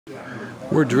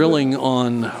We're drilling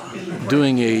on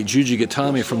doing a Juji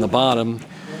Gatame from the bottom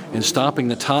and stopping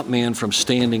the top man from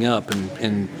standing up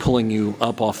and pulling you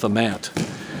up off the mat.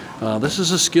 This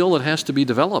is a skill that has to be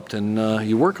developed, and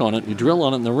you work on it, you drill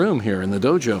on it in the room here in the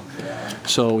dojo.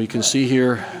 So you can see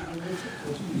here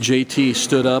JT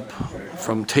stood up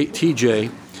from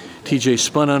TJ. TJ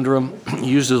spun under him,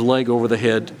 used his leg over the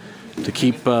head to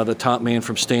keep the top man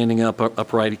from standing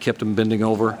upright. He kept him bending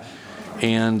over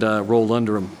and rolled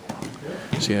under him.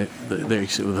 See, there you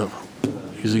see,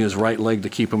 using his right leg to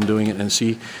keep him doing it, and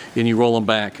you roll him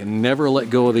back and never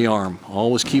let go of the arm.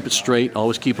 Always keep it straight,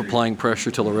 always keep applying pressure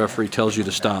till the referee tells you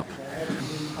to stop.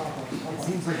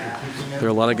 There are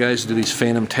a lot of guys who do these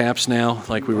phantom taps now,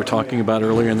 like we were talking about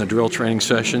earlier in the drill training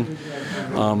session.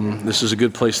 This is a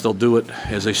good place they'll do it.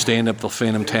 As they stand up, they'll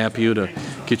phantom tap you to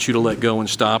get you to let go and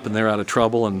stop, and they're out of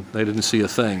trouble and they didn't see a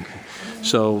thing.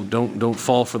 So don't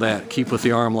fall for that. Keep with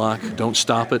the arm lock, don't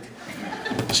stop it.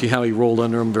 See how he rolled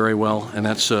under him very well, and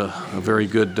that's a very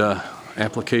good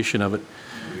application of it.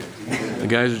 The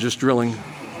guys are just drilling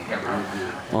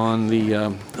on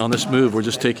this move. We're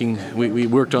just taking, we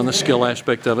worked on the skill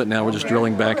aspect of it, now we're just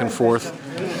drilling back and forth,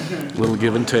 a little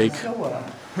give and take.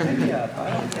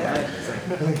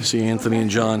 You see Anthony and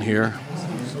John here.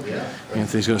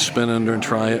 Anthony's going to spin under and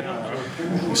try it.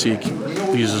 You see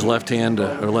he uses his left hand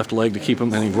or left leg to keep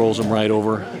him, and he rolls him right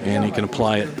over, and he can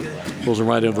apply it. Rolls him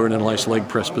right over in a nice leg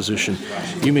press position.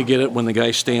 You may get it when the guy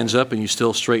stands up and you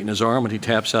still straighten his arm and he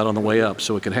taps out on the way up,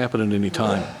 so it can happen at any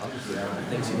time.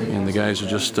 And the guys are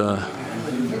just,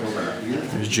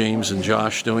 there's James and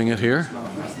Josh doing it here.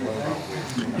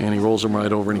 And he rolls him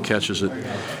right over and he catches it.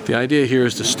 The idea here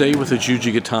is to stay with the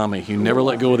Juji Gatame. You never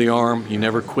let go of the arm, you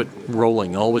never quit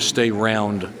rolling. Always stay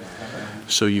round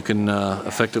so you can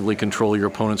effectively control your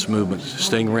opponent's movement.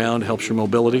 Staying round helps your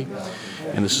mobility.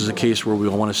 And this is a case where we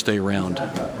want to stay round.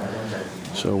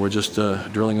 So we're just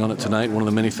drilling on it tonight. One of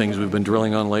the many things we've been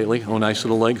drilling on lately. Oh, nice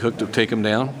little leg hook to take him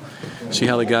down. See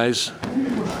how the guys,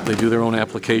 they do their own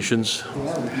applications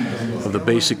of the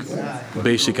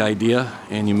basic idea,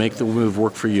 and you make the move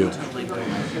work for you.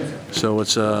 So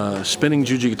it's a spinning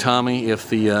Juji Gatame if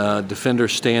the defender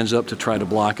stands up to try to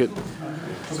block it.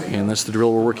 And that's the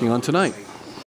drill we're working on tonight.